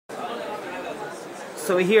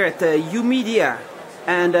So we're here at Umedia,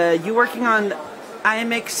 and you're working on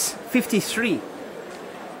i.MX53.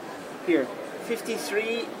 Here,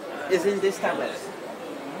 53 is in this tablet.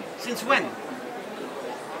 Since when?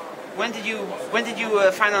 When did you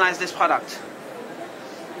finalize this product?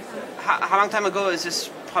 How long time ago is this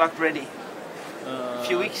product ready? A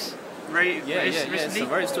few weeks? Recently? Yes,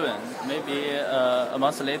 very soon. Maybe a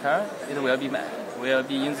month later, it will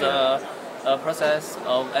be in the process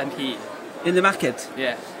of MP. In the market?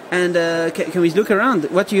 Yeah. And can we look around?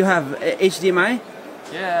 What do you have? HDMI?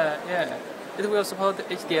 Yeah. It will support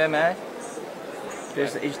HDMI.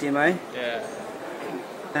 There's the HDMI. Yeah.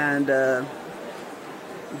 And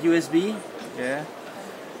USB. Yeah.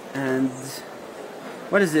 And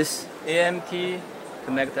what is this? AMT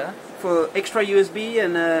connector. For extra USB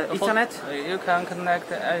and Ethernet? You can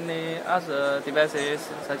connect any other devices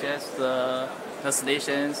such as the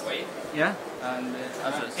stations. Yeah. And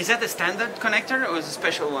others. Is that the standard connector or is it a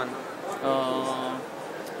special one?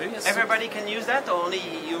 Everybody can use that, or only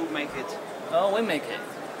you make it? We make it.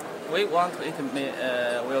 We want it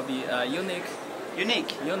will be a unique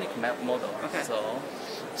model. Okay.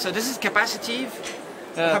 So this is capacitive.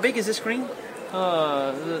 How big is the screen?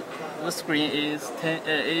 The screen is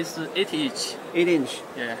 8 inch. 8 inch.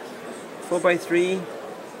 Yeah. 4x3.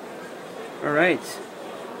 All right.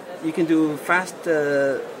 You can do fast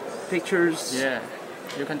pictures. Yeah.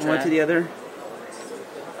 You can one to the other.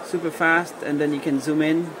 Super fast, and then you can zoom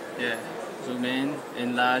in. Yeah. Zoom in,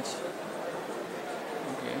 enlarge.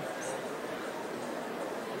 Okay.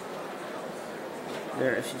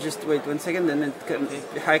 There. If you just wait 1 second, then it can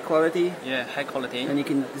high quality. Yeah, high quality. And you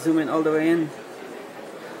can zoom in all the way in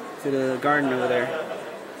to the garden over there.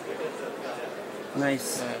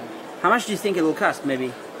 Nice. How much do you think it will cost,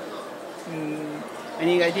 maybe?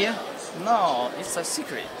 Any idea? No, it's a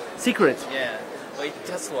secret. Secret? Yeah. We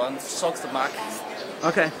just want to shock the market.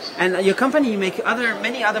 Okay. And your company, you make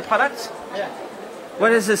many other products? Yeah.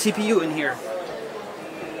 What is the CPU in here?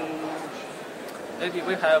 Maybe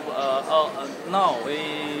we have now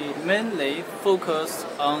we mainly focus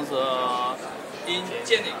on the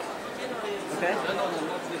engine. Okay. No,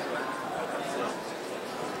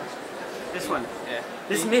 This one? Yeah.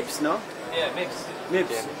 This is MIPS, no? Yeah, MIPS.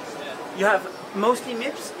 MIPS. Yeah. You have mostly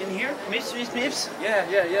MIPS in here? MIPS?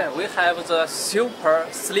 Yeah. We have the super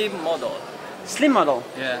slim model. Slim model?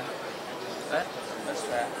 Yeah. Let's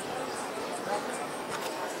try.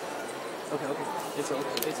 Okay. It's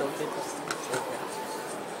okay.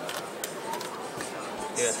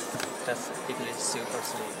 Yeah, that's really super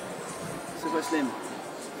slim. Super slim.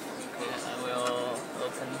 Okay, I will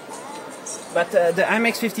open. But the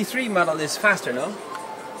i.MX53 model is faster, no?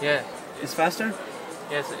 Yeah. It's faster?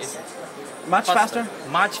 Yes, it's Much faster?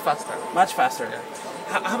 Much faster. Much faster. Yeah.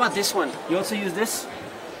 How about this one? You also use this?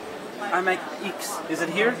 i.MX, is it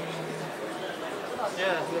here?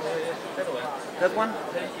 Yeah. That one. That one?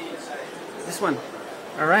 This one.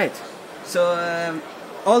 Alright. So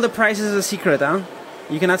all the prices are a secret, huh?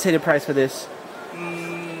 You cannot say the price for this.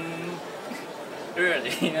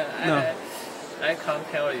 Really? No. I can't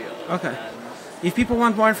tell you. Okay. If people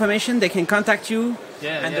want more information, they can contact you.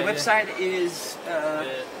 Yeah. And the website is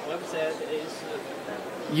The website is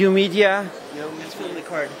Umedia. Let's fill in the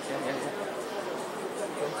card. Okay.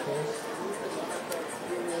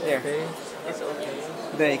 There. Okay. It's okay.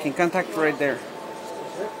 There, you can contact right there.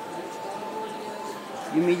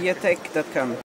 Umediatech.com.